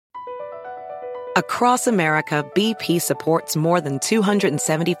Across America, BP supports more than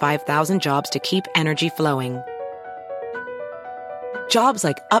 275,000 jobs to keep energy flowing. Jobs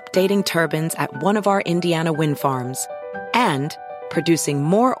like updating turbines at one of our Indiana wind farms and producing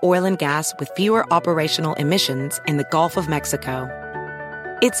more oil and gas with fewer operational emissions in the Gulf of Mexico.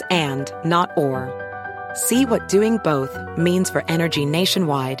 It's and, not or. See what doing both means for energy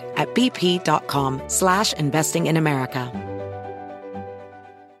nationwide at bp.com/investing in America.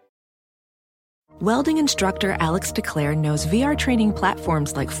 Welding instructor Alex DeClaire knows VR training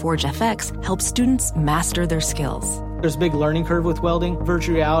platforms like Forge FX help students master their skills. There's a big learning curve with welding.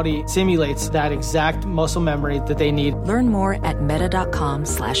 Virtual reality simulates that exact muscle memory that they need. Learn more at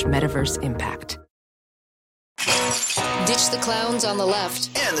meta.com/metaverse impact. Ditch the clowns on the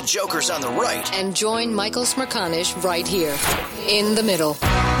left and the jokers on the right, and join Michael Smerconish right here in the middle.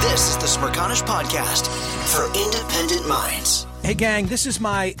 This is the Smerconish Podcast for independent minds. Hey gang, this is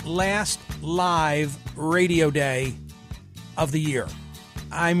my last live radio day of the year.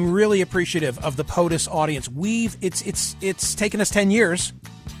 I'm really appreciative of the POTUS audience. It's taken us 10 years,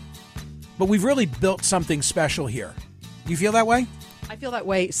 but we've really built something special here. You feel that way? I feel that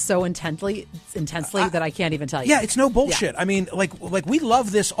way so intensely that I can't even tell you. Yeah, it's no bullshit. Yeah. I mean, like we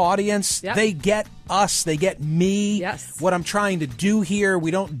love this audience. Yep. They get us. They get me. Yes. What I'm trying to do here.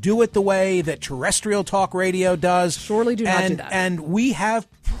 We don't do it the way that terrestrial talk radio does. Surely do not do that. And we have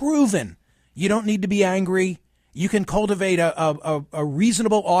proven you don't need to be angry. You can cultivate a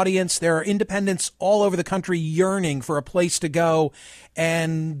reasonable audience. There are independents all over the country yearning for a place to go.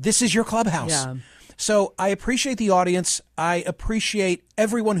 And this is your clubhouse. Yeah. So I appreciate the audience. I appreciate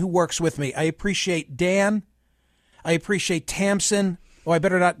everyone who works with me. I appreciate Dan. I appreciate Tamsin. Oh, I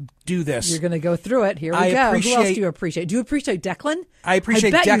better not do this. You're going to go through it. Here we go. Who else do you appreciate? Do you appreciate Declan? I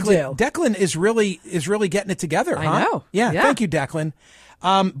appreciate bet Declan. You do. Declan is really getting it together. I know. Yeah. Thank you, Declan.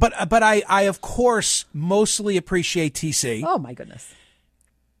 But I of course mostly appreciate TC. Oh my goodness.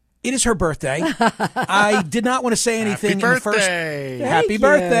 It is her birthday. I did not want to say anything Happy in the first. Happy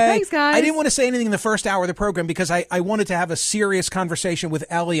birthday. Thanks, guys. I didn't want to say anything in the first hour of the program because I wanted to have a serious conversation with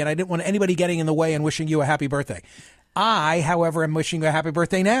Ellie, and I didn't want anybody getting in the way and wishing you a happy birthday. I, however, am wishing you a happy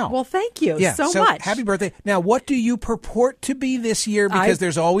birthday now. Well, thank you so much. Happy birthday. Now, what do you purport to be this year? Because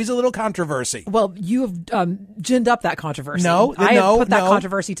there's always a little controversy. Well, you have ginned up that controversy. I have put that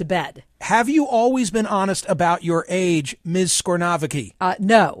controversy to bed. Have you always been honest about your age, Ms. Skornavicki?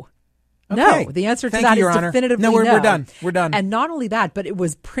 No. Okay. No, the answer to Thank that you, is Your Honor. definitively no. We're done. We're done. And not only that, but it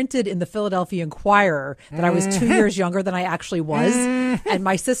was printed in the Philadelphia Inquirer that I was 2 years younger than I actually was. And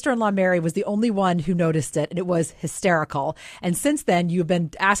my sister-in-law, Mary, was the only one who noticed it, and it was hysterical. And since then, you've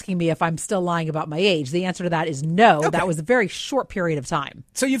been asking me if I'm still lying about my age. The answer to that is no. Okay. That was a very short period of time.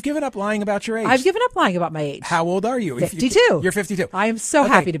 So you've given up lying about your age? I've given up lying about my age. How old are you? 52. You're 52. I am so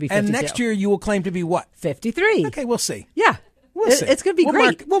happy to be 52. And next year, you will claim to be what? 53. Okay, we'll see. Yeah. It's going to be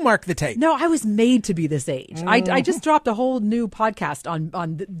great. We'll mark the tape. No, I was made to be this age. Mm-hmm. I just dropped a whole new podcast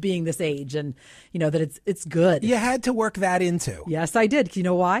on being this age, and you know that it's good. You had to work that into. Yes, I did. You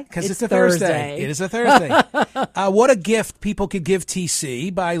know why? Because it's a Thursday. It is a Thursday. What a gift people could give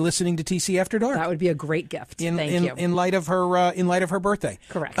TC by listening to TC After Dark. That would be a great gift. Thank you. In light of her birthday.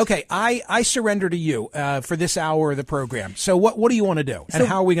 Correct. Okay, I surrender to you for this hour of the program. So what do you want to do, and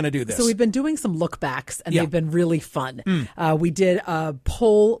how are we going to do this? So we've been doing some look backs, and they've been really fun. We did a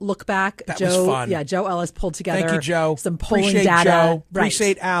poll look back. That was fun. Yeah, Joe Ellis pulled together. Thank you, Joe. Some polling Appreciate data. Joe. Right.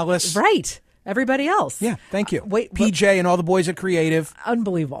 Appreciate Alice. Right. Everybody else. Yeah, thank you. PJ and all the boys at Creative.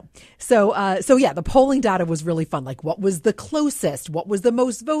 Unbelievable. So yeah, the polling data was really fun. Like, what was the closest? What was the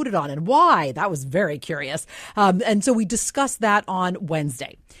most voted on, and why? That was very curious. And so we discussed that on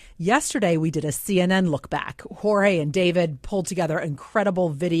Wednesday. Yesterday, we did a CNN look back. Jorge and David pulled together incredible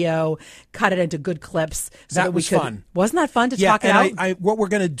video, cut it into good clips. So that was fun. Wasn't that fun to talk it out? And what we're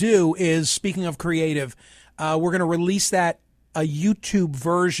going to do is, speaking of Creative, we're going to release a YouTube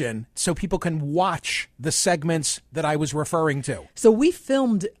version so people can watch the segments that I was referring to. So we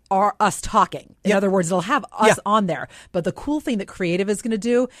filmed us talking. In other words, it'll have us on there. But the cool thing that Creative is going to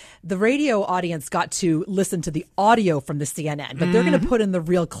do, the radio audience got to listen to the audio from the CNN, but they're going to put in the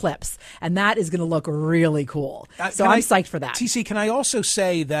real clips, and that is going to look really cool. So I'm psyched for that. TC, can I also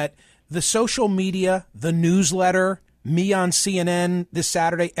say that the social media, the newsletter, me on CNN this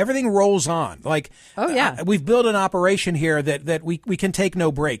Saturday, everything rolls on. Like, we've built an operation here that we can take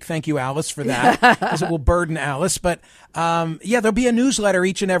no break. Thank you, Alice, for that, because it will burden Alice. But there'll be a newsletter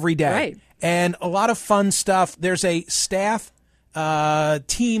each and every day, right, and a lot of fun stuff. There's a staff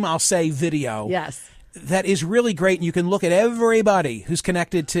team, I'll say, video. Yes. that is really great, and you can look at everybody who's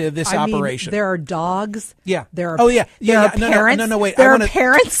connected to this operation. There are dogs. Yeah. There are. Oh yeah. There are parents. No. Wait. There are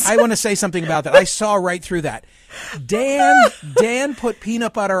parents. I want to say something about that. I saw right through that. Dan put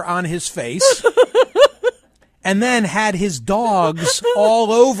peanut butter on his face. And then had his dogs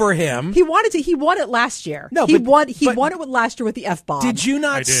all over him. He won it last year. No, he won it last year with the F-bomb. Did you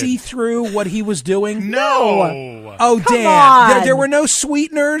not see through what he was doing? No. Oh, Come Dan. on. There were no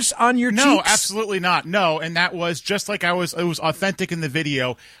sweeteners on your cheeks? No, absolutely not. No, and that was just like it was authentic in the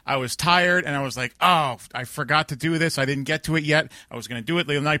video. I was tired, and I was like, oh, I forgot to do this. I didn't get to it yet. I was going to do it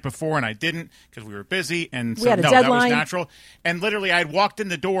the night before, and I didn't because we were busy. And so, we had a deadline. That was natural. And literally, I had walked in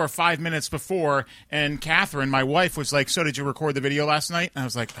the door 5 minutes before, and Catherine, my wife, was like, so did you record the video last night? And I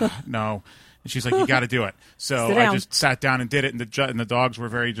was like, no. And she's like, you got to do it. So I just sat down and did it, and the dogs were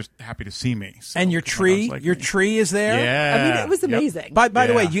very just happy to see me. So, and your tree, tree is there? Yeah. I mean, it was amazing. By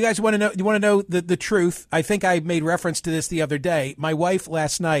the way, you guys want to know? You want to know the truth? I think I made reference to this the other day. My wife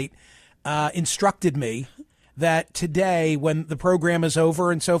last night instructed me that today, when the program is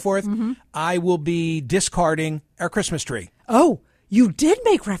over and so forth, I will be discarding our Christmas tree. Oh, you did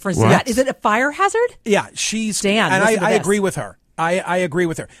make reference to that. Is it a fire hazard? Yeah, she's Dan, and I agree with her. I agree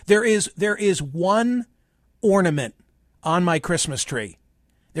with her. There is one ornament on my Christmas tree.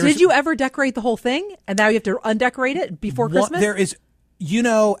 Did you ever decorate the whole thing, and now you have to undecorate it before Christmas? There is,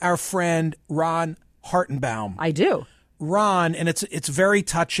 our friend Ron Hartenbaum. I do. Ron, and it's very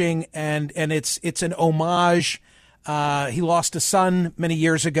touching, and it's an homage. He lost a son many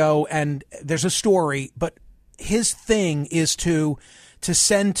years ago, and there's a story, but his thing is to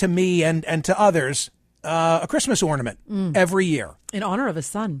send to me and to others a Christmas ornament every year in honor of his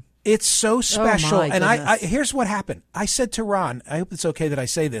son. It's so special. Oh, and I here's what happened. I said to Ron, I hope it's okay that I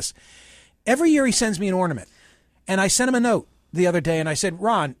say this. Every year he sends me an ornament, and I sent him a note the other day, and I said,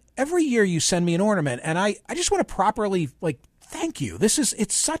 Ron, every year you send me an ornament, and I just want to properly thank you.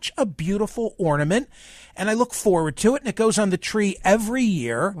 It's such a beautiful ornament, and I look forward to it, and it goes on the tree every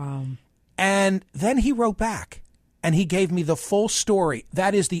year. Wow. And then he wrote back, and he gave me the full story.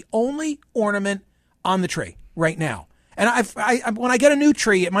 That is the only ornament on the tree right now. And I when I get a new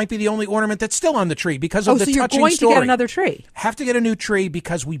tree, it might be the only ornament that's still on the tree because of the touching story. So you're going to get another tree? Have to get a new tree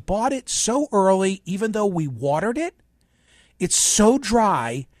because we bought it so early, even though we watered it. It's so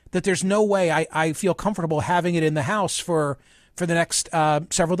dry that there's no way I feel comfortable having it in the house for the next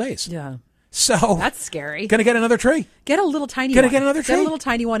several days. Yeah. So that's scary. Gonna get another tree. Get a little tiny one. Get another tree. Get a little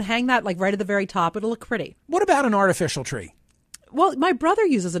tiny one. Hang that right at the very top. It'll look pretty. What about an artificial tree? Well, my brother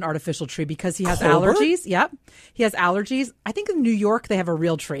uses an artificial tree because he has Colbert? allergies. Yep. He has allergies. I think in New York they have a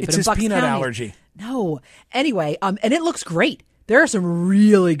real tree. It's but in his Bucks peanut County, allergy. No. Anyway, and it looks great. There are some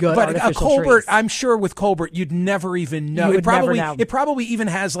really good artificial a Colbert, trees. I'm sure with Colbert, you'd never even know. You would never know. It probably even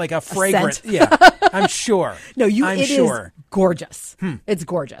has a fragrance. scent. Yeah, I'm sure. No, I'm sure. Is gorgeous. It's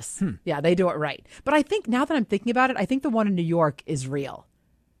gorgeous. Yeah, they do it right. But I think now that I'm thinking about it, I think the one in New York is real.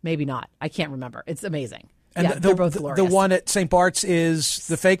 Maybe not. I can't remember. It's amazing. And yeah, they're both glorious. The one at St. Bart's is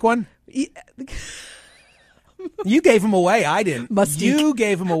the fake one? You gave him away. I didn't. Mystique. You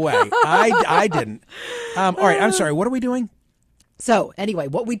gave him away. I didn't. All right. I'm sorry. What are we doing? So anyway,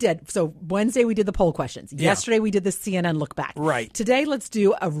 what we did, so Wednesday we did the poll questions. Yeah. Yesterday we did the CNN look back. Right. Today let's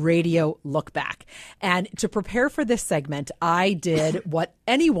do a radio look back. And to prepare for this segment, I did what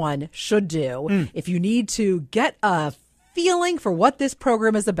anyone should do if you need to get a feeling for what this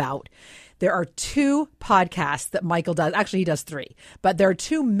program is about. There are two podcasts that Michael does. Actually, he does three. But there are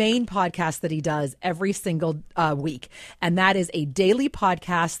two main podcasts that he does every single week. And that is a daily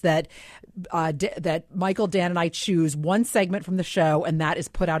podcast that Michael, Dan, and I choose one segment from the show, and that is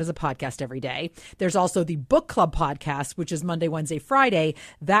put out as a podcast every day. There's also the book club podcast, which is Monday, Wednesday, Friday.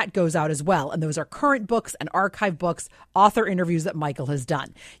 That goes out as well. And those are current books and archive books, author interviews that Michael has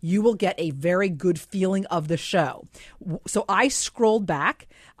done. You will get a very good feeling of the show. So I scrolled back.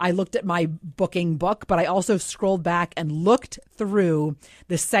 I looked at my booking book, but I also scrolled back and looked through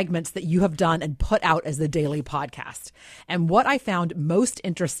the segments that you have done and put out as the daily podcast. And what I found most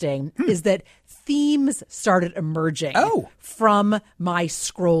interesting is that themes started emerging from my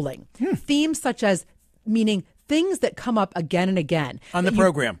scrolling. Themes such as, meaning things that come up again and again. On the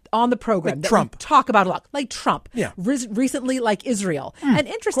program. Like that Trump. We talk about a lot. Like Trump. Yeah. Recently, like Israel. And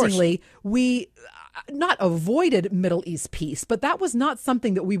interestingly, we not avoided Middle East peace, but that was not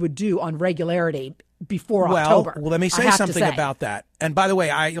something that we would do on regularity before October. Well, let me say something about that. And by the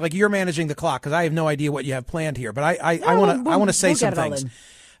way, you're managing the clock because I have no idea what you have planned here, but I want to say some things.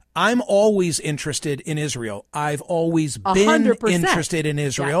 I'm always interested in Israel. I've always been 100%. interested in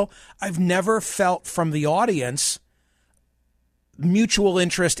Israel. Yeah. I've never felt from the audience mutual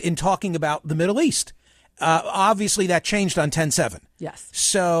interest in talking about the Middle East. Obviously, that changed on 10/7. Yes.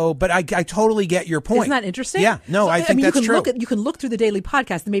 So, but I totally get your point. Isn't that interesting? Yeah. No, I think that's true. You can look through the daily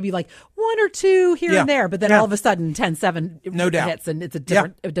podcast and maybe like one or two here and there, but then all of a sudden 10/7 hits and it's a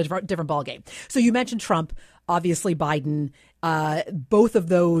different ball game. So you mentioned Trump, obviously Biden, both of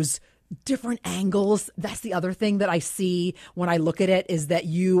those different angles. That's the other thing that I see when I look at it is that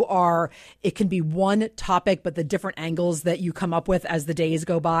it can be one topic, but the different angles that you come up with as the days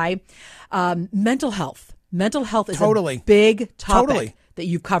go by. Mental health. Mental health is a big topic that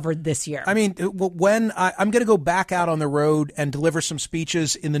you've covered this year. I mean, when I'm going to go back out on the road and deliver some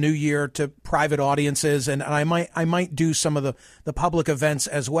speeches in the new year to private audiences, and I might do some of the public events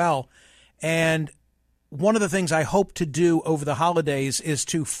as well. And one of the things I hope to do over the holidays is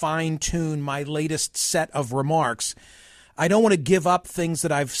to fine-tune my latest set of remarks. I don't want to give up things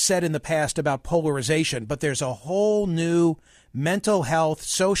that I've said in the past about polarization, but there's a whole new mental health,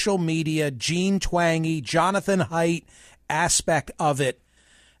 social media, Gene Twangy, Jonathan Haidt aspect of it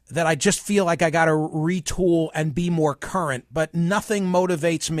that I just feel like I got to retool and be more current. But nothing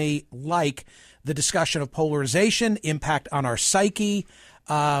motivates me like the discussion of polarization, impact on our psyche,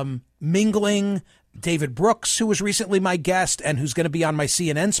 mingling. David Brooks, who was recently my guest and who's going to be on my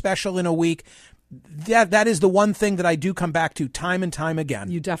CNN special in a week. That is the one thing that I do come back to time and time again.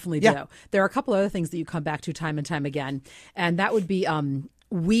 You definitely do. There are a couple other things that you come back to time and time again, and that would be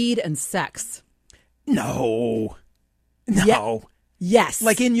weed and sex. No. Yes.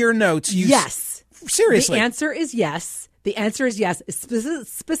 Like in your notes. Yes. Seriously. The answer is yes. The answer is yes,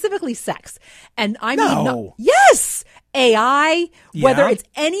 specifically sex. And I mean, yes, AI, whether it's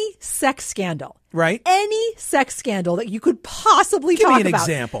any sex scandal. Right. Any sex scandal that you could possibly talk about. Give me an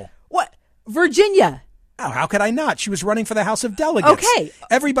example. What? Virginia. Oh, how could I not? She was running for the House of Delegates. Okay.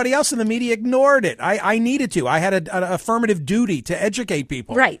 Everybody else in the media ignored it. I needed to. I had an affirmative duty to educate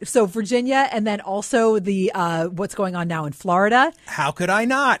people. Right. So Virginia, and then also the what's going on now in Florida. How could I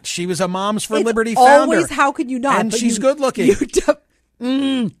not? She was a Moms for Liberty founder. Always, how could you not? And she's good looking.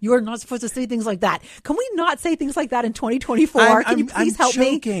 You are not supposed to say things like that. Can we not say things like that in 2024? Can you please help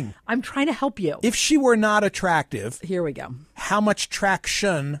me? I'm trying to help you. If she were not attractive, here we go. How much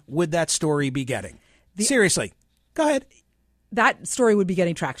traction would that story be getting? Seriously, go ahead. That story would be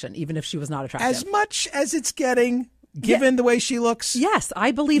getting traction, even if she was not attractive. As much as it's getting, given the way she looks. Yes,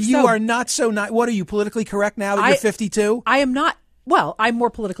 I believe so. You are not so not. What are you, politically correct now that you're 52? I am not. Well, I'm more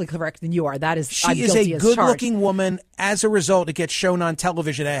politically correct than you are. That is, she is a good-looking woman. As a result, it gets shown on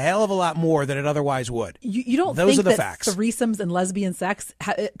television a hell of a lot more than it otherwise would. You don't Those think are the that facts. Threesomes and lesbian sex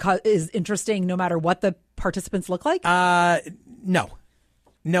is interesting, no matter what the participants look like?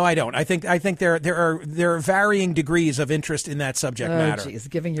 No, I don't. I think there are varying degrees of interest in that subject matter. Geez,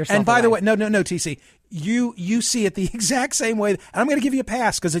 giving yourself. And by the way, no, TC, you see it the exact same way. And I'm going to give you a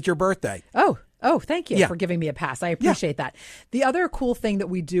pass because it's your birthday. Oh, thank you for giving me a pass. I appreciate that. The other cool thing that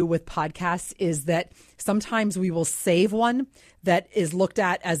we do with podcasts is that sometimes we will save one that is looked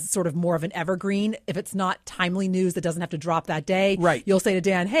at as sort of more of an evergreen. If it's not timely news that doesn't have to drop that day, right. You'll say to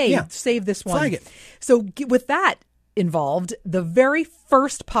Dan, hey, save this one. Flag it. So with that involved, the very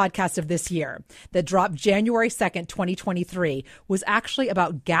first podcast of this year that dropped January 2nd, 2023 was actually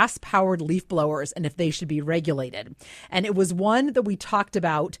about gas-powered leaf blowers and if they should be regulated. And it was one that we talked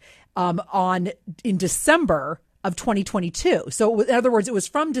about in December of 2022. So in other words, it was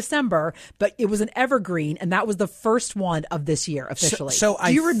from December, but it was an evergreen, and that was the first one of this year officially.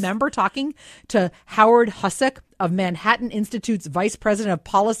 Do you remember talking to Howard Hussick of Manhattan Institute's Vice President of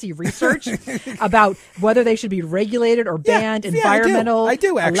Policy Research about whether they should be regulated or banned, environmental, I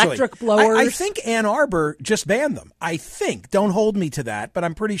do actually. Electric blowers? I think Ann Arbor just banned them. I think. Don't hold me to that, but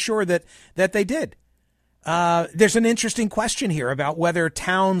I'm pretty sure that they did. There's an interesting question here about whether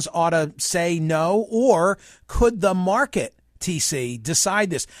towns ought to say no, or could the market, TC, decide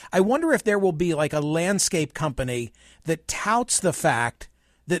this? I wonder if there will be like a landscape company that touts the fact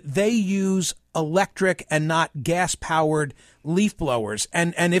that they use electric and not gas-powered leaf blowers.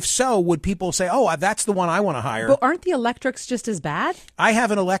 And if so, would people say, oh, that's the one I want to hire? But aren't the electrics just as bad? I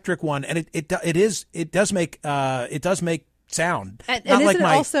have an electric one, and it does make sound. And isn't like it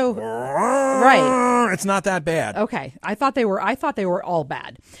also right? It's not that bad. Okay, I thought they were all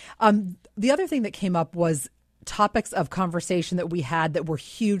bad. The other thing that came up was topics of conversation that we had that were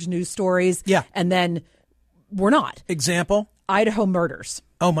huge news stories. Yeah, and then were not. Example: Idaho murders.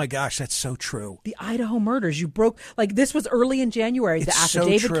 Oh my gosh, that's so true. The Idaho murders. You broke, like, this was early in January. The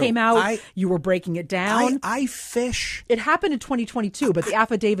affidavit came out. You were breaking it down. I fish. It happened in 2022, but the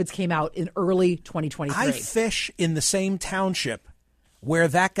affidavits came out in early 2023. I fish in the same township where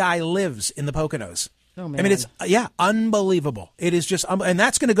that guy lives in the Poconos. Oh, man. I mean, it's unbelievable. It is just, and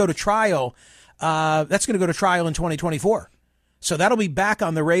that's going to go to trial That's going to go to trial in 2024. So that'll be back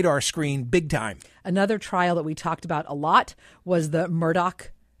on the radar screen big time. Another trial that we talked about a lot was the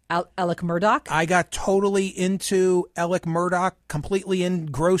Alec Murdaugh. I got totally into Alec Murdaugh, completely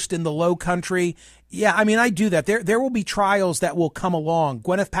engrossed in the Low Country. Yeah, I mean, I do that. There will be trials that will come along.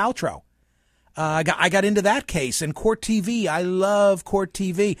 Gwyneth Paltrow. I got into that case, and Court TV. I love Court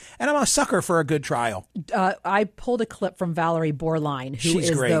TV, and I'm a sucker for a good trial. I pulled a clip from Valerie Borline, who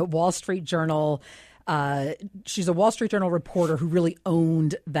is great. the Wall Street Journal. She's a Wall Street Journal reporter who really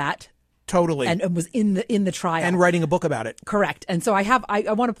owned that. Totally. And was in the trial. And writing a book about it. Correct. And so I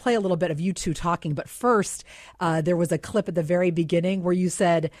want to play a little bit of you two talking. But first, there was a clip at the very beginning where you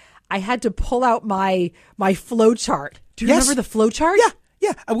said, I had to pull out my flow chart. Do you remember the flow chart? Yeah.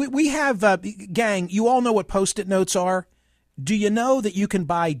 Yeah. We have, gang, you all know what Post-it notes are. Do you know that you can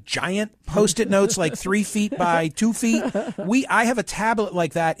buy giant Post-it notes like 3 feet by 2 feet? I have a tablet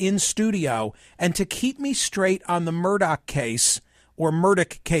like that in studio. And to keep me straight on the Murdaugh case, or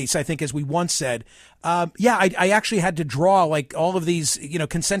Murdaugh case, I think, as we once said. I actually had to draw like all of these,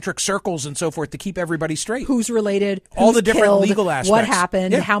 concentric circles and so forth to keep everybody straight. Who's related? Who's all the different killed, legal aspects. What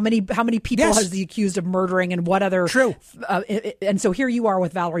happened? Yeah. How many people has he accused of murdering, and what other? True. And so here you are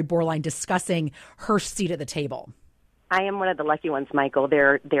with Valerie Borline discussing her seat at the table. I am one of the lucky ones, Michael.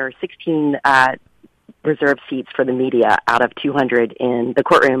 There are 16 reserved seats for the media out of 200 in the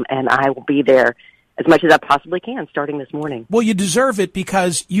courtroom, and I will be there as much as I possibly can starting this morning. Well, you deserve it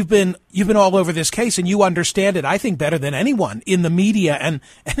because you've been all over this case and you understand it, I think, better than anyone in the media and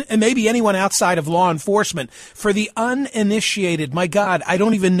maybe anyone outside of law enforcement. For the uninitiated, my God, I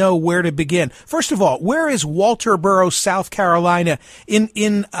don't even know where to begin. First of all, where is Walterboro, South Carolina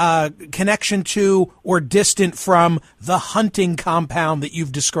in connection to or distant from the hunting compound that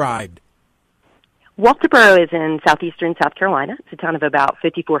you've described? Walterboro is in southeastern South Carolina. It's a town of about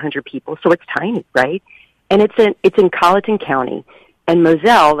 5,400 people, so it's tiny, right? And it's in Colleton County. And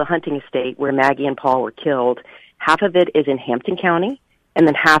Moselle, the hunting estate where Maggie and Paul were killed, half of it is in Hampton County, and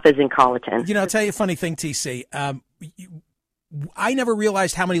then half is in Colleton. I'll tell you a funny thing, TC. I never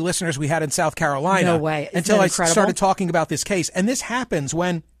realized how many listeners we had in South Carolina. No way. Until I started talking about this case. And this happens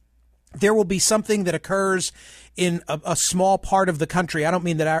when there will be something that occurs in a small part of the country. I don't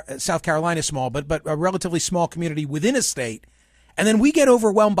mean that South Carolina is small, but a relatively small community within a state. And then we get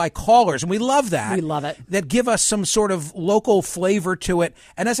overwhelmed by callers, and we love that. We love it. That give us some sort of local flavor to it.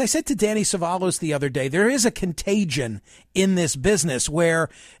 And as I said to Danny Savalos the other day, there is a contagion in this business where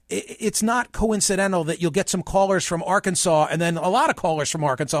it's not coincidental that you'll get some callers from Arkansas and then a lot of callers from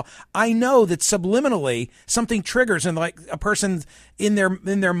Arkansas. I know that subliminally something triggers, and like a person in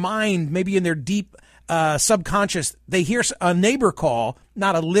their mind, maybe in their deep subconscious, they hear a neighbor call,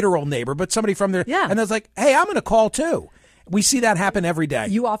 not a literal neighbor, but somebody from there. Yeah. And it's like, hey, I'm going to call too. We see that happen every day.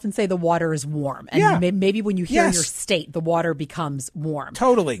 You often say the water is warm. And maybe when you hear your state, the water becomes warm.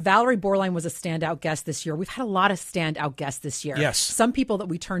 Totally. Valerie Borline was a standout guest this year. We've had a lot of standout guests this year. Yes. Some people that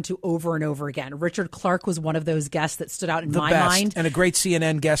we turn to over and over again. Richard Clark was one of those guests that stood out in my best, mind. And a great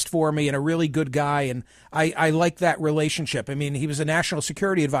CNN guest for me and a really good guy. And I like that relationship. I mean, he was a national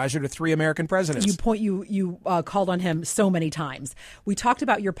security advisor to 3 American presidents. You called on him so many times. We talked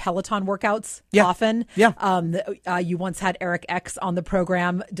about your Peloton workouts often. Yeah. You once had Eric X on the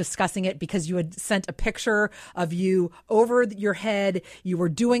program discussing it because you had sent a picture of you over your head. You were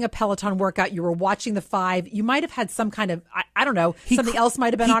doing a Peloton workout. You were watching the 5. You might have had some kind of, I don't know, something else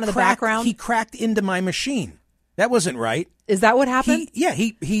might have been on in the background. He cracked into my machine. That wasn't right. Is that what happened?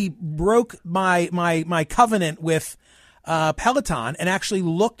 He broke my covenant with Peloton and actually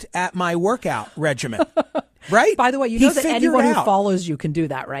looked at my workout regimen. Right? By the way, you know that anyone who follows you can do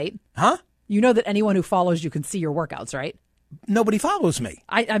that, right? Huh? You know that anyone who follows you can see your workouts, right? Nobody follows me.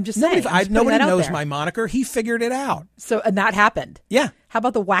 I'm just saying. Nobody knows my moniker. He figured it out. So, and that happened. Yeah. How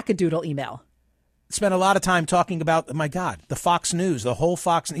about the wackadoodle email? Spent a lot of time talking about, my God, the Fox News, the whole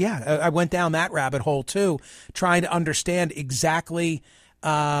Fox. Yeah, I went down that rabbit hole too, trying to understand exactly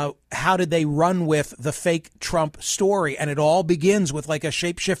how did they run with the fake Trump story. And it all begins with like a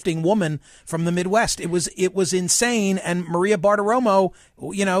shape-shifting woman from the Midwest. It was insane. And Maria Bartiromo,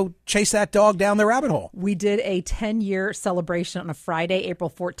 chased that dog down the rabbit hole. We did a 10-year celebration on a Friday,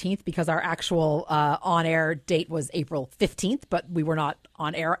 April 14th, because our actual on-air date was April 15th, but we were not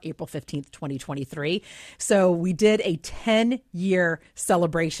on air April 15th, 2023. So we did a 10-year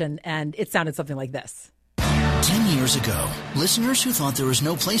celebration, and it sounded something like this. 10 years ago, listeners who thought there was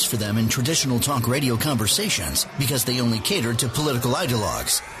no place for them in traditional talk radio conversations because they only catered to political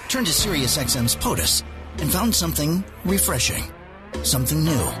ideologues turned to SiriusXM's POTUS and found something refreshing, something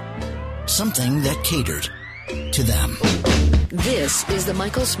new, something that catered to them. This is the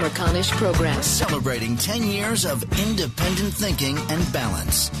Michael Smerconish Program. Celebrating 10 years of independent thinking and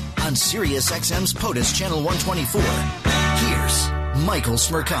balance. On SiriusXM's POTUS Channel 124. Here's Michael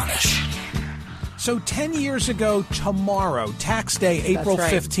Smerconish. So 10 years ago tomorrow, tax day, April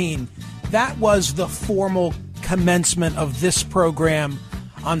 15, that was the formal commencement of this program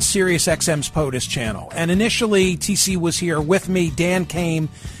on SiriusXM's POTUS channel. And initially, TC was here with me. Dan came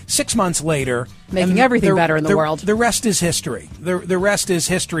 6 months later. Making everything better in the world. The rest is history. The rest is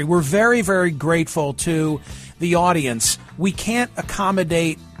history. We're very, very grateful to the audience. We can't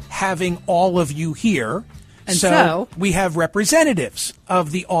accommodate having all of you here. And so we have representatives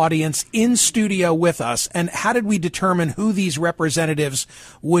of the audience in studio with us. And how did we determine who these representatives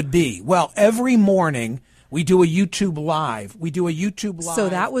would be? Well, every morning we do a YouTube Live. So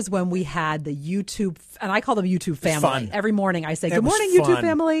that was when we had the YouTube, and I call them YouTube family. Fun. Every morning I say, good morning, YouTube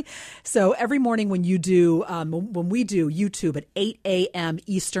family. So every morning when we do YouTube at 8 a.m.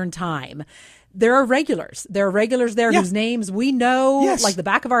 Eastern time, there are regulars. There are regulars there whose names we know like the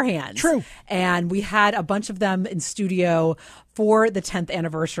back of our hands. True. And we had a bunch of them in studio for the 10th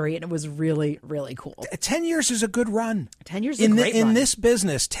anniversary, and it was really, really cool. 10 years is a good run. 10 years is a great run. In this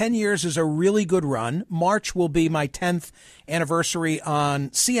business, 10 years is a really good run. March will be my 10th anniversary on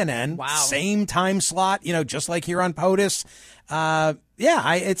CNN. Wow. Same time slot, just like here on POTUS.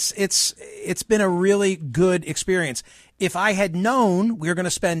 It's been a really good experience. If I had known we were going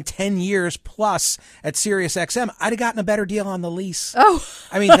to spend 10 years plus at SiriusXM, I'd have gotten a better deal on the lease. Oh,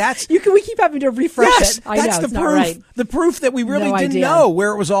 I mean, that's we keep having to refresh it. I know, that's the it's proof. Not right. The proof that we really didn't know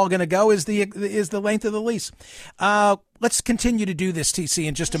where it was all going to go is the length of the lease. Let's continue to do this, TC,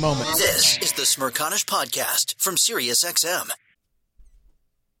 in just a moment. This is the Smerconish Podcast from SiriusXM.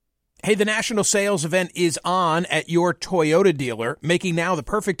 Hey, the national sales event is on at your Toyota dealer, making now the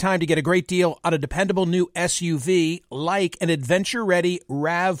perfect time to get a great deal on a dependable new SUV like an adventure-ready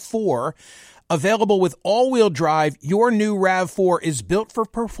RAV4. Available with all-wheel drive, your new RAV4 is built for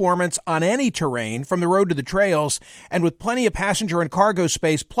performance on any terrain, from the road to the trails, and with plenty of passenger and cargo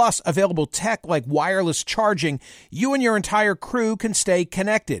space, plus available tech like wireless charging, you and your entire crew can stay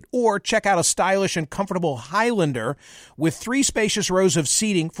connected. Or check out a stylish and comfortable Highlander with 3 spacious rows of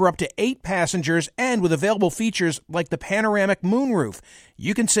seating for up to 8 passengers, and with available features like the panoramic moonroof.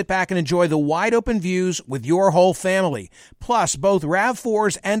 You can sit back and enjoy the wide-open views with your whole family. Plus, both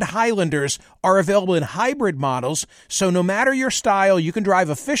RAV4s and Highlanders are available in hybrid models, so no matter your style, you can drive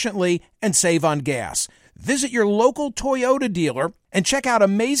efficiently and save on gas. Visit your local Toyota dealer and check out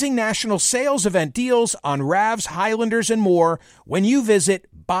amazing national sales event deals on RAVs, Highlanders, and more when you visit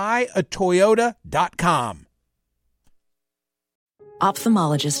buyatoyota.com.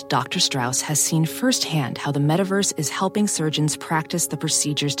 Ophthalmologist Dr. Strauss has seen firsthand how the metaverse is helping surgeons practice the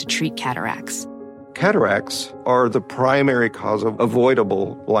procedures to treat cataracts. Cataracts are the primary cause of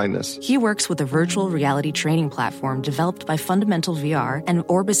avoidable blindness. He works with a virtual reality training platform developed by Fundamental VR and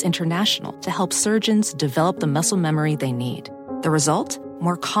Orbis International to help surgeons develop the muscle memory they need. The result?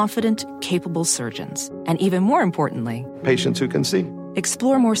 More confident, capable surgeons. And even more importantly, patients who can see.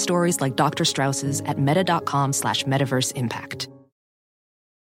 Explore more stories like Dr. Strauss's at meta.com/metaverse impact.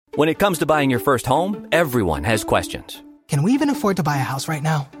 When it comes to buying your first home, everyone has questions. Can we even afford to buy a house right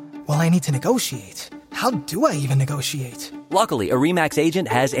now? Well, I need to negotiate. How do I even negotiate? Luckily, a RE/MAX agent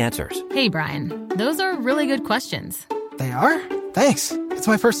has answers. Hey, Brian, those are really good questions. They are? Thanks. It's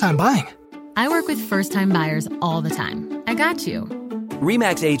my first time buying. I work with first-time buyers all the time. I got you.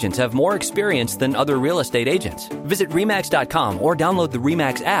 RE/MAX agents have more experience than other real estate agents. Visit RE/MAX.com or download the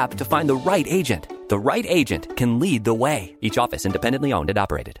RE/MAX app to find the right agent. The right agent can lead the way. Each office independently owned and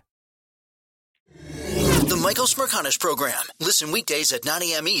operated. The Michael Smerconish Program. Listen weekdays at 9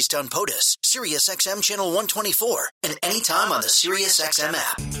 a.m. East on POTUS, SiriusXM Channel 124, and anytime on the SiriusXM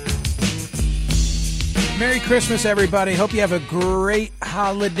app. Merry Christmas, everybody. Hope you have a great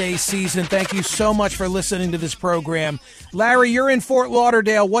holiday season. Thank you so much for listening to this program. Larry, you're in Fort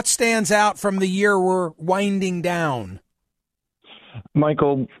Lauderdale. What stands out from the year we're winding down?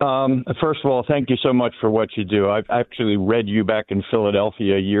 Michael, first of all, thank you so much for what you do. I've actually read you back in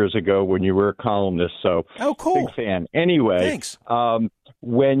Philadelphia years ago when you were a columnist, so cool. Big fan. Anyway, thanks.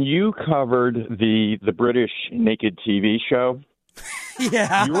 When you covered the British naked TV show,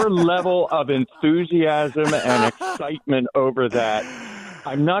 your level of enthusiasm and excitement over that,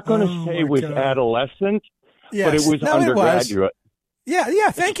 I'm not going to say was adolescent, but it was undergraduate. Yeah.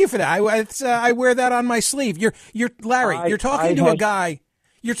 Thank you for that. I wear that on my sleeve. Larry. You're talking to a guy.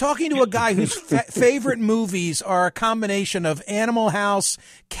 You're talking to a guy whose favorite movies are a combination of Animal House,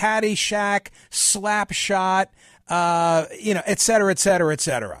 Caddyshack, Slapshot, et cetera, et cetera, et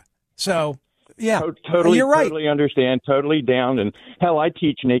cetera. So Yeah, totally. You're right. Totally understand. Totally down. And hell, I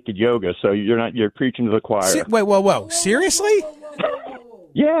teach naked yoga, so you're preaching to the choir. Wait, whoa. Seriously?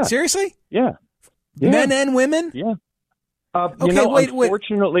 Yeah. Seriously? Yeah. Men and women? Yeah.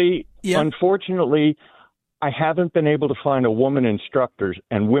 Unfortunately, unfortunately, I haven't been able to find a woman instructor,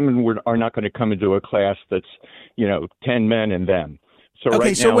 and women are not going to come into a class that's, 10 men and them. So now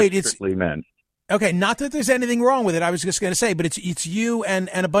it's strictly men. Okay, not that there's anything wrong with it. I was just going to say, but it's you and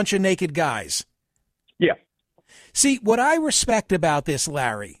a bunch of naked guys. Yeah. See, what I respect about this,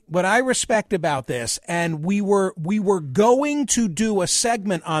 Larry, and we were going to do a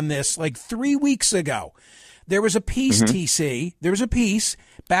segment on this like 3 weeks ago. There was a piece, TC. There was a piece.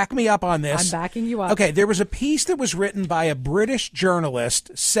 Back me up on this. I'm backing you up. Okay, there was a piece that was written by a British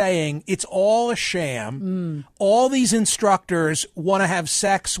journalist saying it's all a sham. All these instructors want to have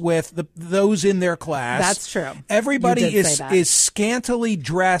sex with those in their class. That's true. Everybody is scantily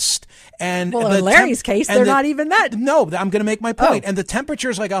dressed. And well, in Larry's case, they're not even that. No, I'm going to make my point. And the temperature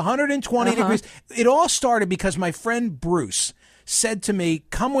is like 120 degrees. It all started because my friend Bruce said to me,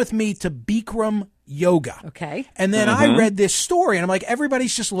 come with me to Bikram yoga. Okay. And then I read this story and I'm like,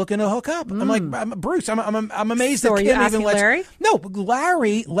 everybody's just looking to hook up. I'm like, Bruce, I'm amazed that Kim even lets. Larry? No,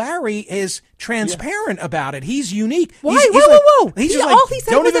 Larry is transparent about it. He's unique. Why? He's whoa. He's just like,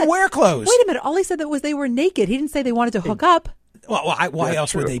 don't even wear clothes. Wait a minute. All he said that was they were naked. He didn't say they wanted to hook up. Well, why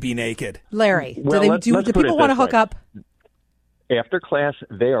else would they be naked? People want to hook up? After class,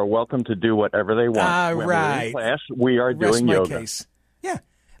 they are welcome to do whatever they want. When we're in class, we are doing yoga. Case. Yeah.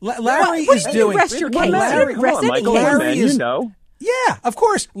 Larry is doing. Rest your case. Larry is. Yeah, of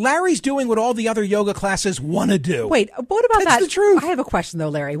course. Larry's doing what all the other yoga classes want to do. Wait, what about that? That's the truth. I have a question, though,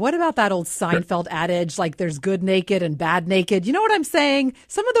 Larry. What about that old Seinfeld adage, like there's good naked and bad naked? You know what I'm saying?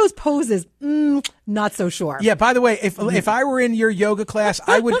 Some of those poses, not so sure. Yeah, by the way, if I were in your yoga class,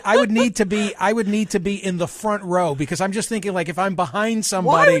 I would need to be in the front row because I'm just thinking like if I'm behind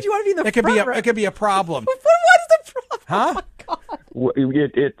somebody, why would you want to be in the front row? It could be a problem. What is the problem? Huh?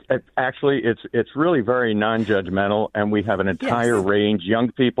 It's really very non-judgmental, and we have an entire range: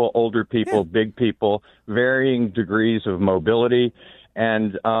 young people, older people, big people, varying degrees of mobility,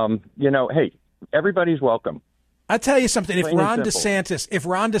 and hey, everybody's welcome. I'll tell you something. If Ron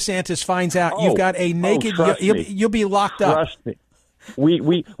DeSantis finds out you've got a naked, you'll be locked up. Trust me.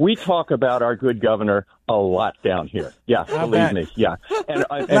 We talk about our good governor a lot down here. Yeah, believe me. Yeah. And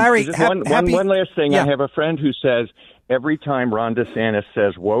Larry, one last thing. I have a friend who says every time Ron DeSantis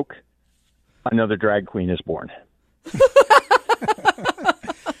says woke, another drag queen is born.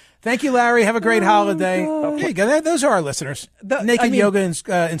 Thank you, Larry. Have a great holiday. There you go. Those are our listeners. Naked yoga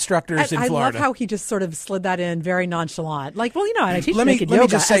instructors in Florida. I love how he just sort of slid that in very nonchalant. Like, well, I teach naked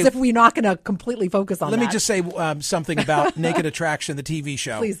yoga as if we're not going to completely focus on that. Let me just say something about Naked Attraction, the TV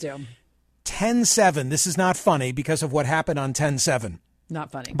show. Please do. 10/7. This is not funny because of what happened on 10/7.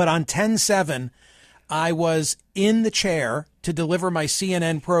 Not funny. But on 10/7, I was in the chair to deliver my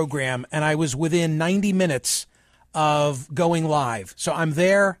CNN program, and I was within 90 minutes of going live. So I'm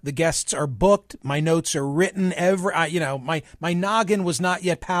there. The guests are booked. My notes are written. My noggin was not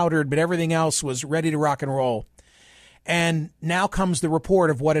yet powdered, but everything else was ready to rock and roll. And now comes the report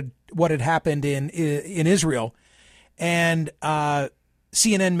of what had happened in Israel, and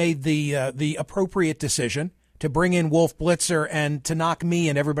CNN made the appropriate decision to bring in Wolf Blitzer and to knock me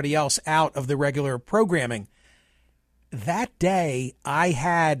and everybody else out of the regular programming. That day, I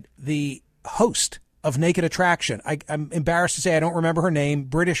had the host of Naked Attraction. I'm embarrassed to say I don't remember her name.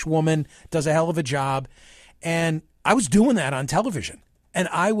 British woman, does a hell of a job. And I was doing that on television. And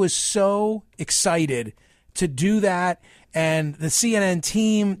I was so excited to do that. And the CNN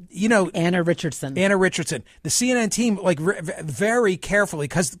team, Anna Richardson. The CNN team, like very carefully,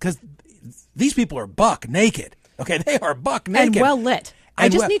 because these people are buck naked. Okay, they are buck naked. And well lit. I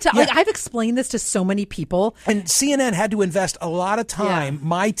just need to, I've explained this to so many people. And CNN had to invest a lot of time,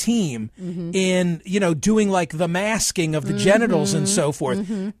 my team, in, doing like the masking of the genitals and so forth.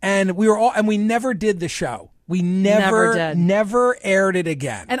 And we never did the show. We never aired it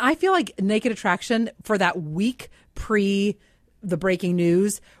again. And I feel like Naked Attraction for that week pre the breaking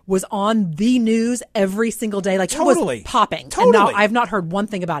news was on the news every single day. Like totally. It was popping. Totally. And now I've not heard one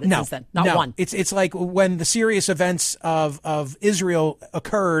thing about it since then. Not one. It's like when the serious events of Israel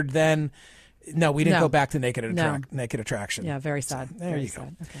occurred, then we didn't go back to Naked Attraction. Yeah, very sad. So, there you go.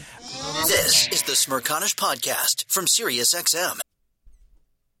 Okay. This is the Smirconish Podcast from SiriusXM.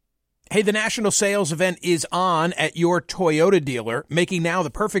 Hey, the national sales event is on at your Toyota dealer, making now the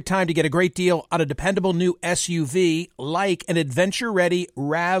perfect time to get a great deal on a dependable new SUV like an adventure-ready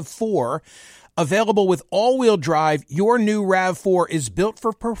RAV4, Available with all-wheel drive, your new RAV4 is built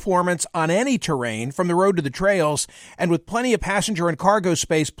for performance on any terrain, from the road to the trails, and with plenty of passenger and cargo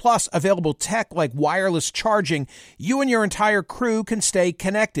space, plus available tech like wireless charging, you and your entire crew can stay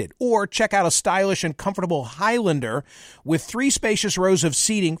connected. Or check out a stylish and comfortable Highlander with 3 spacious rows of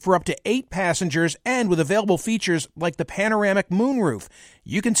seating for up to 8 passengers, and with available features like the panoramic moonroof.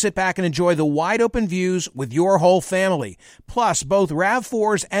 You can sit back and enjoy the wide-open views with your whole family. Plus, both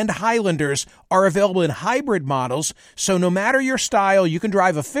RAV4s and Highlanders are available in hybrid models, so no matter your style, you can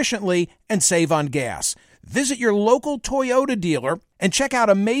drive efficiently and save on gas. Visit your local Toyota dealer and check out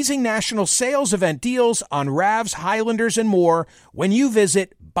amazing national sales event deals on RAVs, Highlanders, and more when you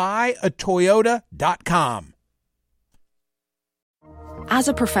visit buyatoyota.com. As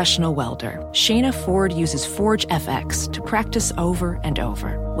a professional welder, Shayna Ford uses Forge FX to practice over and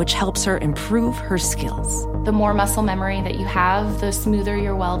over, which helps her improve her skills. The more muscle memory that you have, the smoother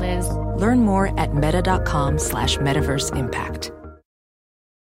your weld is. Learn more at meta.com/metaverse impact.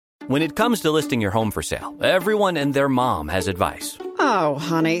 When it comes to listing your home for sale, everyone and their mom has advice. Oh,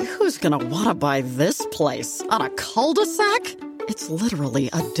 honey, who's going to want to buy this place? On a cul-de-sac? It's literally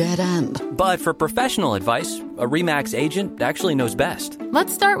a dead end. But for professional advice, a RE/MAX agent actually knows best.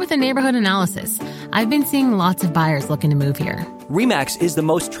 Let's start with a neighborhood analysis. I've been seeing lots of buyers looking to move here. RE/MAX is the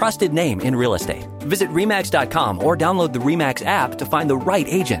most trusted name in real estate. Visit RE/MAX.com or download the RE/MAX app to find the right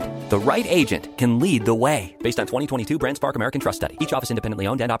agent. The right agent can lead the way. Based on 2022 BrandSpark American Trust Study. Each office independently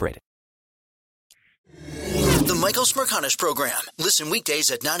owned and operated. The Michael Smerconish Program. Listen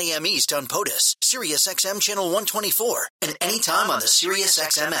weekdays at 9 a.m. East on POTUS, SiriusXM Channel 124, and anytime on the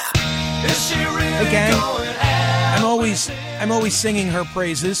SiriusXM app. Again, I'm always singing her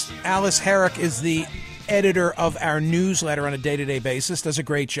praises. Alice Herrick is the editor of our newsletter on a day-to-day basis, does a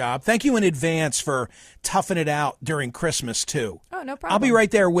great job. Thank you in advance for toughing it out during Christmas, too. Oh, no problem. I'll be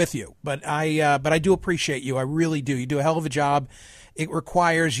right there with you, but I do appreciate you. I really do. You do a hell of a job. It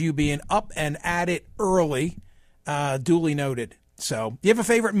requires you being up and at it early. Duly noted. So, do you have a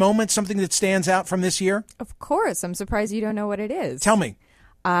favorite moment, something that stands out from this year? Of course. I'm surprised you don't know what it is. Tell me.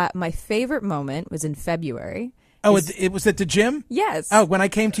 My favorite moment was in February. Oh, it was at the gym? Yes. Oh, when I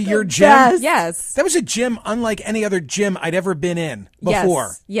came to your gym? Yes. That was a gym unlike any other gym I'd ever been in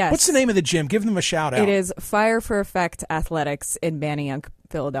before. Yes. What's the name of the gym? Give them a shout out. It is Fire for Effect Athletics in Manayunk,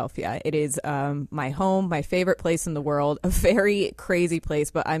 Philadelphia. It is my home, my favorite place in the world, a very crazy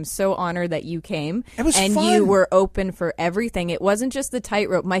place, but I'm so honored that you came. It was and fun. You were open for everything. It wasn't just the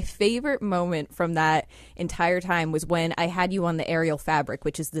tightrope. My favorite moment from that entire time was when I had you on the aerial fabric,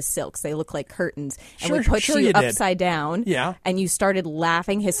 which is the silks. They look like curtains. And we put you upside down. Yeah. And you started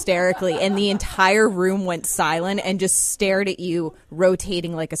laughing hysterically, and the entire room went silent and just stared at you,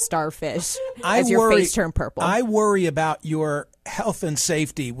 rotating like a starfish as your face turned purple. I worry about your health and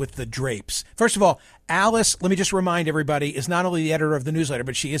safety with the drapes. First of all, Alice, let me just remind everybody, is not only the editor of the newsletter,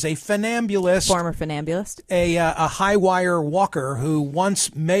 but she is a funambulist. Former funambulist. A high wire walker who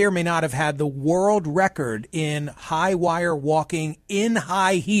once may or may not have had the world record in high wire walking in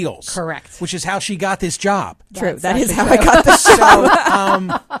high heels. Correct. Which is how she got this job. True. That is how I got this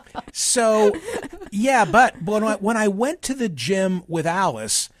job. So, yeah, but when I went to the gym with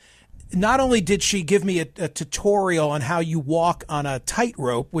Alice, not only did she give me a tutorial on how you walk on a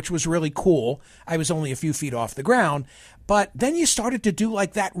tightrope, which was really cool. I was only a few feet off the ground. But then you started to do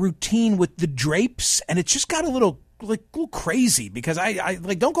like that routine with the drapes, and it just got a little crazy because I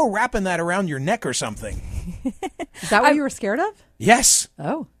don't go wrapping that around your neck or something. Is that what you were scared of? Yes.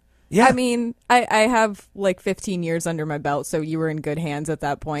 Oh. Yeah. I mean, I have like 15 years under my belt, so you were in good hands at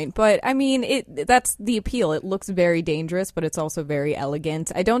that point. But I mean, that's the appeal. It looks very dangerous, but it's also very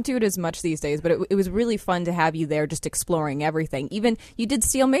elegant. I don't do it as much these days, but it was really fun to have you there just exploring everything. Even you did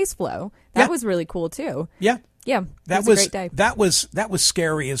steel mace flow. That was really cool too. Yeah. Yeah. That was a great day. That was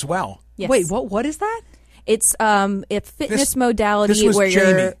scary as well. Yes. Wait, what is that? It's a fitness modality where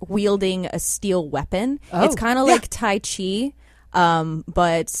Jamie. You're wielding a steel weapon. Oh. It's kind of like Tai Chi.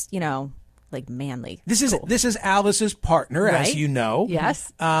 But like manly. This is Alice's partner, right? As you know.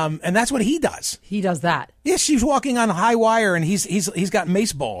 Yes. And that's what he does. He does that. Yes, she's walking on high wire, and he's got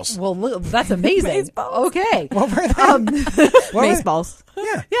mace balls. Well, look, that's amazing. Mace balls. Okay. Well, mace balls.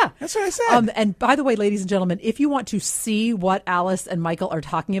 Yeah, that's what I said. And by the way, ladies and gentlemen, if you want to see what Alice and Michael are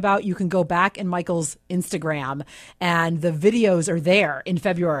talking about, you can go back in Michael's Instagram, and the videos are there in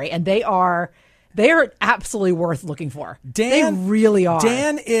February, and they are absolutely worth looking for. They really are.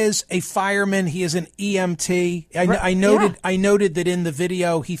 Dan is a fireman. He is an EMT. I noted that in the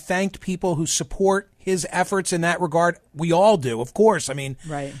video he thanked people who support his efforts in that regard. We all do, of course. I mean,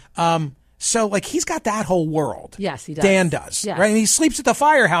 right. So, like, he's got that whole world. Yes, he does. Dan does. Yes. Right? And he sleeps at the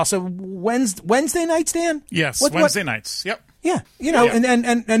firehouse Wednesday nights, Dan? Yes, Wednesday nights. Yep. Yeah.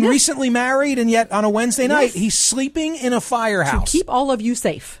 And recently married, and yet on a Wednesday night, he's sleeping in a firehouse. To keep all of you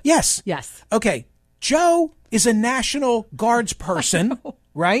safe. Yes. Yes. Okay. Joe is a National Guards person,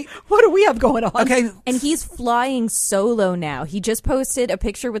 right? What do we have going on? Okay. And he's flying solo now. He just posted a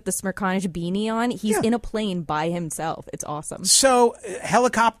picture with the Smirconish beanie on. He's in a plane by himself. It's awesome. So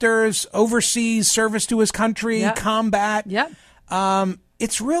helicopters, overseas service to his country, combat. Yep.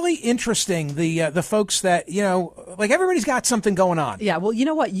 It's really interesting, the folks that, like everybody's got something going on. Yeah, well, you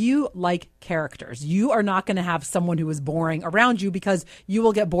know what? You like characters. You are not going to have someone who is boring around you because you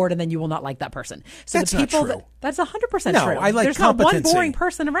will get bored and then you will not like that person. So That's the people not true. That's 100% No, true. I like There's competency. not one boring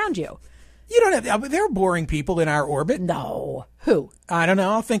person around you. You don't have. There are boring people in our orbit. No. Who? I don't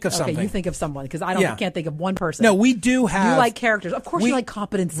know. I'll think of something. Okay, you think of someone because I can't think of one person. No, we do have. You like characters. Of course you like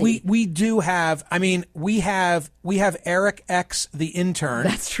competency. We do have. I mean, we have Eric X, the intern.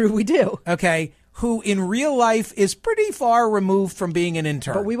 That's true. We do. Okay. Who in real life is pretty far removed from being an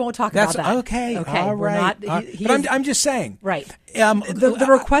intern. But we won't talk about that. Okay. Okay. All right. But I'm just saying. Right. The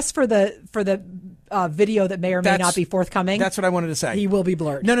request for the video that may or may not be forthcoming. That's what I wanted to say. He will be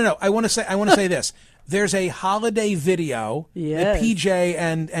blurred. No. I want to say this. There's a holiday video that PJ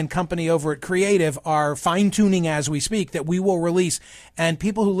and company over at Creative are fine-tuning as we speak that we will release, and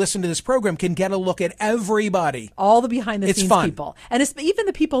people who listen to this program can get a look at everybody. All the behind-the-scenes fun. people. And it's even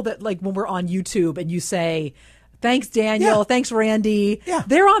the people that, like, when we're on YouTube and you say, thanks, Daniel, thanks, Randy. Yeah.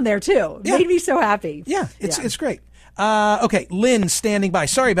 They're on there, too. Yeah. Made me so happy. Yeah, it's great. Okay, Lynn standing by.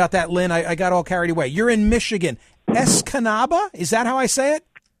 Sorry about that, Lynn. I got all carried away. You're in Michigan. Escanaba? Is that how I say it?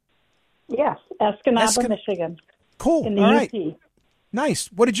 Yes, Escanaba, Michigan. Cool. In the all UP. right.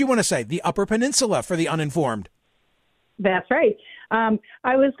 Nice. What did you want to say? The Upper Peninsula for the uninformed. That's right. I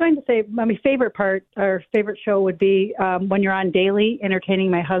was going to say my favorite part or favorite show would be when you're on daily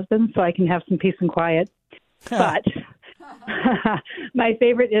entertaining my husband so I can have some peace and quiet. But my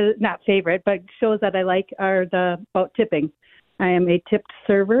favorite is not favorite, but shows that I like are about tipping. I am a tipped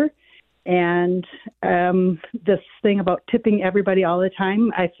server. And this thing about tipping everybody all the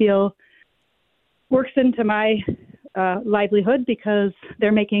time, I feel works into my livelihood because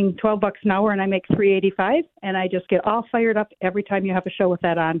they're making $12 an hour and I make $3.85, and I just get all fired up every time you have a show with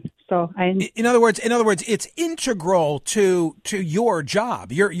that on. So in other words, it's integral to your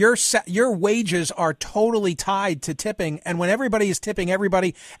job. Your wages are totally tied to tipping, and when everybody is tipping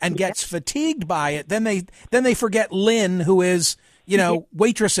everybody and gets fatigued by it, then they forget Lynn, who is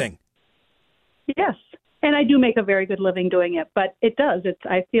waitressing. Yes. And I do make a very good living doing it, but it does.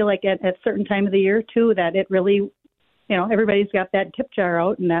 I feel like at a certain time of the year, too, that it really, everybody's got that tip jar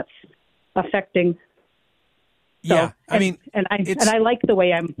out, and that's affecting. So, and I like the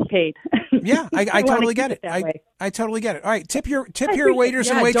way I'm paid. Yeah, I totally get it. I totally get it. All right, tip your waiters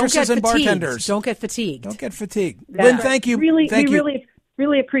and waitresses and bartenders. Don't get fatigued. Lynn, thank you.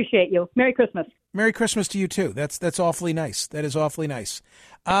 Really appreciate you. Merry Christmas. Merry Christmas to you, too. That's awfully nice. That is awfully nice.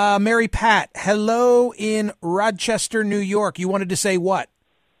 Mary Pat, hello in Rochester, New York. You wanted to say what?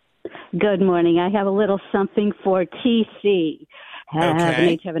 Good morning. I have a little something for TC. Have an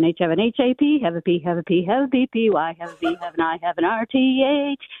H, have an H, have an HAP, have a P, have a P, have a BPY, have a B, have an I, have an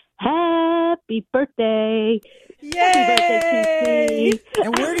RTH. Happy birthday. Yay! Happy birthday, TC.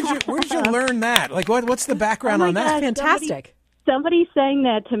 And where did you learn that? Like, what's the background on that? God, fantastic. Somebody sang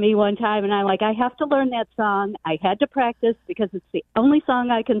that to me one time, and I'm like, I have to learn that song. I had to practice because it's the only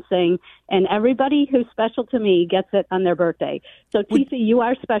song I can sing, and everybody who's special to me gets it on their birthday. So, TC, you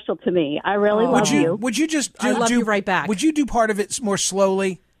are special to me. I really love you. Would you just I love you right back. Would you do part of it more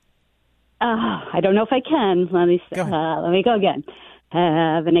slowly? I don't know if I can. Let me go again.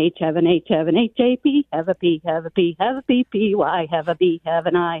 Have an H, have an H, have an HAP, have a P, have a P, have a PPY, have a B, have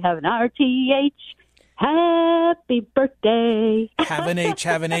an I, have an RTH. Happy birthday. Have an H,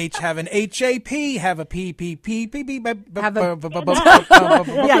 have an H, have an HAP, have a P. That's what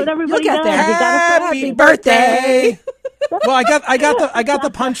everybody does. Happy birthday. Well, I got the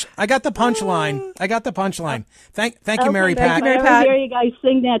punch. I got the punchline. Thank you, Mary Pat. If I ever hear you guys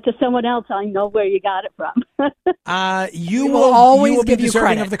sing that to someone else, I know where you got it from. You will always be deserving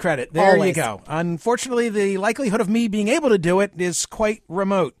credit. of the credit. There Always. you go. Unfortunately, the likelihood of me being able to do it is quite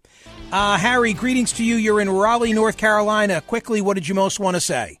remote. Harry, greetings to you. You're in Raleigh, North Carolina. Quickly, what did you most want to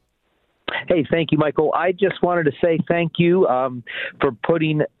say? Hey, thank you, Michael. I just wanted to say thank you for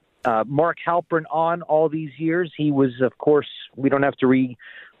putting Mark Halpern on all these years. He was, of course, we don't have to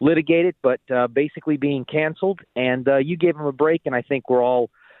relitigate it, but basically being canceled. And you gave him a break, and I think we're all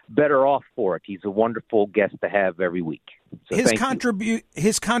better off for it. He's a wonderful guest to have every week. So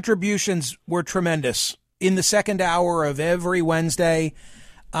his contributions were tremendous in the second hour of every Wednesday.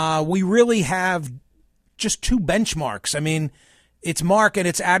 We really have just two benchmarks. I mean, it's Mark and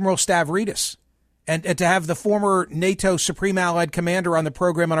it's Admiral Stavridis. And to have the former NATO Supreme Allied Commander on the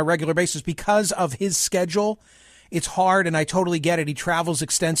program on a regular basis because of his schedule, it's hard, and I totally get it. He travels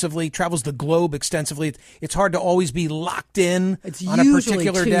extensively, travels the globe extensively. It's hard to always be locked in on a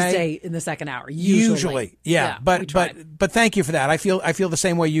particular Tuesday in the second hour. Usually, yeah. But thank you for that. I feel the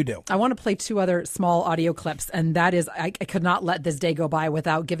same way you do. I want to play two other small audio clips, and that is I could not let this day go by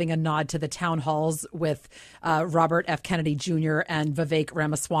without giving a nod to the town halls with Robert F. Kennedy Jr. and Vivek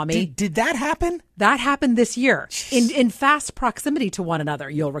Ramaswamy. Did that happen? That happened this year in fast proximity to one another.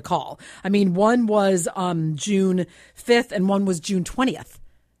 You'll recall. I mean, one was June 5th and one was June 20th.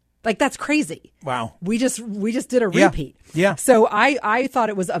 Like, that's crazy. Wow. We just did a repeat. Yeah. So I thought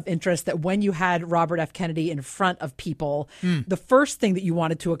it was of interest that when you had Robert F. Kennedy in front of people, the first thing that you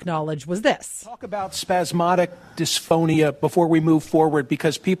wanted to acknowledge was this. Talk about spasmodic dysphonia before we move forward,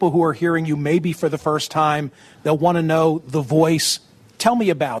 because people who are hearing you maybe for the first time, they'll want to know the voice. Tell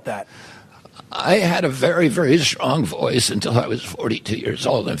me about that. I had a very, very strong voice until I was 42 years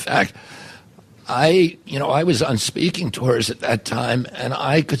old. In fact, I was on speaking tours at that time, and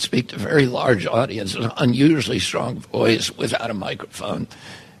I could speak to very large audiences, an unusually strong voice without a microphone.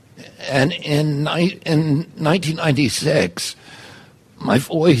 And in 1996, my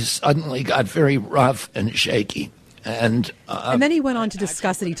voice suddenly got very rough and shaky. And then he went on to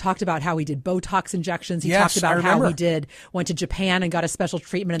discuss it. He talked about how he did Botox injections. He talked about how he went to Japan and got a special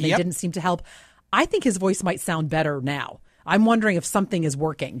treatment, and they didn't seem to help. I think his voice might sound better now. I'm wondering if something is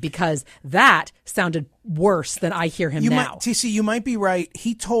working, because that sounded worse than I hear him now. TC, you might be right.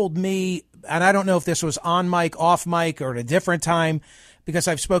 He told me, and I don't know if this was on mic, off mic, or at a different time, because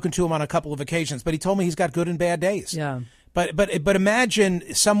I've spoken to him on a couple of occasions, but he told me he's got good and bad days. Yeah. But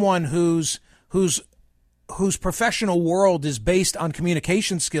imagine someone whose professional world is based on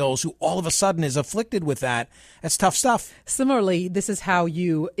communication skills, who all of a sudden is afflicted with that. That's tough stuff. Similarly, this is how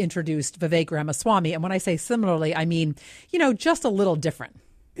you introduced Vivek Ramaswamy. And when I say similarly, I mean, just a little different.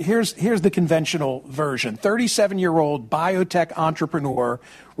 Here's the conventional version. 37-year-old biotech entrepreneur,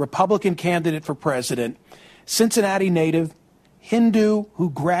 Republican candidate for president, Cincinnati native, Hindu who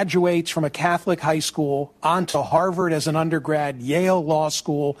graduates from a Catholic high school, on to Harvard as an undergrad, Yale Law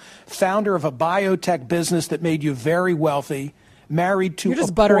School, founder of a biotech business that made you very wealthy, married to You're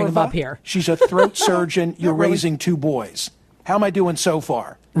just buttering him up here. She's a throat surgeon. You're raising two boys. How am I doing so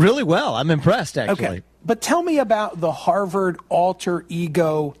far? Really well. I'm impressed, actually. Okay. But tell me about the Harvard alter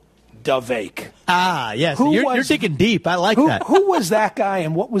ego, Vivek. Ah, yes. You're digging deep. I like that. Who was that guy,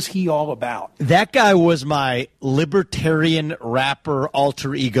 and what was he all about? That guy was my libertarian rapper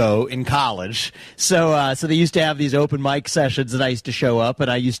alter ego in college. So they used to have these open mic sessions, and I used to show up,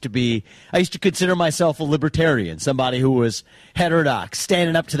 and I used to consider myself a libertarian, somebody who was heterodox,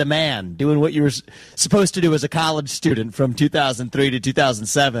 standing up to the man, doing what you were supposed to do as a college student from 2003 to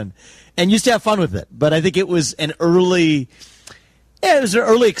 2007, and used to have fun with it. But I think it was an early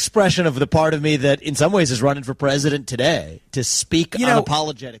expression of the part of me that in some ways is running for president today, to speak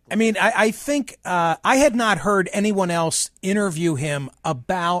unapologetically. I mean, I think I had not heard anyone else interview him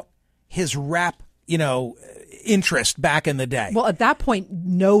about his rap, interest back in the day. Well, at that point,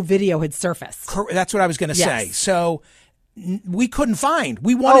 no video had surfaced. That's what I was going to say. So we couldn't find.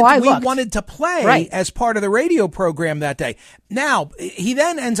 We wanted to play as part of the radio program that day. Now, he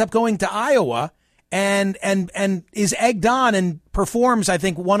then ends up going to Iowa and is egged on and performs, I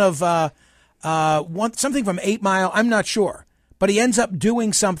think, something from 8 Mile. I'm not sure, but he ends up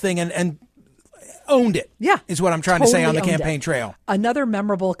doing something and owned it. Yeah, is what I'm trying to say on the campaign trail. Another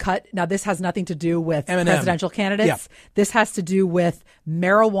memorable cut. Now, this has nothing to do with Eminem. Presidential candidates. Yeah. This has to do with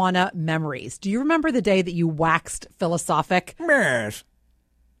marijuana memories. Do you remember the day that you waxed philosophic? Yes.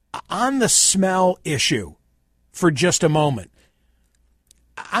 On the smell issue, for just a moment,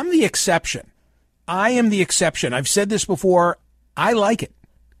 I'm the exception. I am the exception. I've said this before. I like it.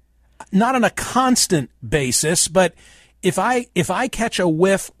 Not on a constant basis, but if I catch a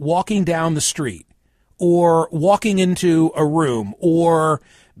whiff walking down the street or walking into a room or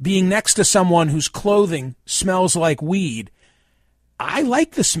being next to someone whose clothing smells like weed, I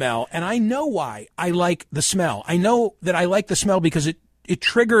like the smell, and I know why I like the smell. I know that I like the smell because it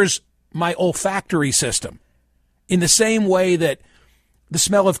triggers my olfactory system in the same way that the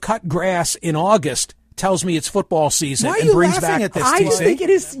smell of cut grass in August tells me it's football season. Why are and you brings laughing back at this? TC. I just think it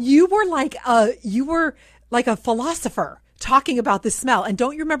is. You were like a philosopher talking about the smell. And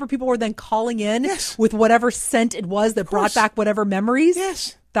don't you remember people were then calling in with whatever scent it was that brought back whatever memories?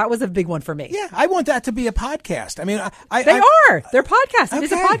 Yes. That was a big one for me. Yeah, I want that to be a podcast. I mean, They're podcasts. It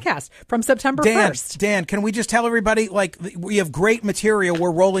is a podcast from September 1st. Dan, can we just tell everybody, like, we have great material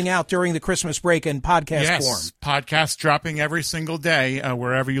we're rolling out during the Christmas break in podcast form. Podcasts dropping every single day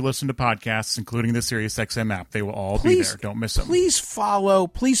wherever you listen to podcasts, including the SiriusXM app. They will all be there. Don't miss them. Please follow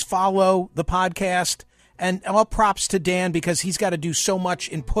the podcast. And all props to Dan because he's got to do so much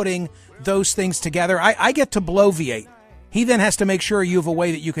in putting those things together. I get to bloviate. He then has to make sure you have a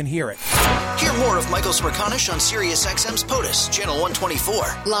way that you can hear it. Hear more of Michael Smerconish on SiriusXM's POTUS, Channel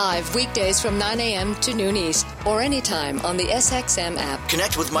 124. Live weekdays from 9 a.m. to noon East or anytime on the SXM app.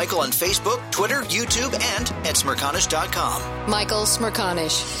 Connect with Michael on Facebook, Twitter, YouTube, and at Smerconish.com. Michael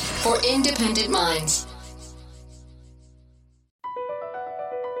Smerconish, for independent minds.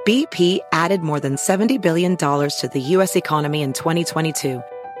 BP added more than $70 billion to the U.S. economy in 2022.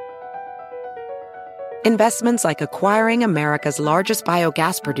 Investments like acquiring America's largest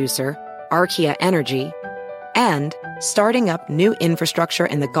biogas producer, Archaea Energy, and starting up new infrastructure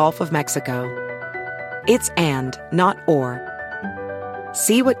in the Gulf of Mexico. It's and, not or.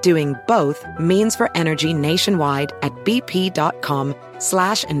 See what doing both means for energy nationwide at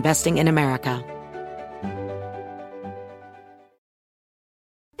bp.com/investing in America.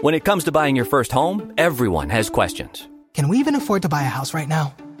 When it comes to buying your first home, everyone has questions. Can we even afford to buy a house right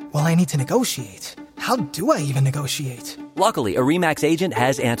now? Well, I need to negotiate. How do I even negotiate? Luckily, a RE/MAX agent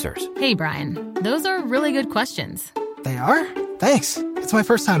has answers. Hey, Brian, those are really good questions. They are? Thanks. It's my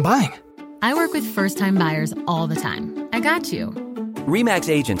first time buying. I work with first-time buyers all the time. I got you. RE/MAX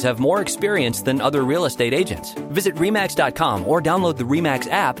agents have more experience than other real estate agents. Visit RE/MAX.com or download the RE/MAX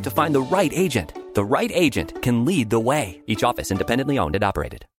app to find the right agent. The right agent can lead the way. Each office independently owned and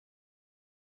operated.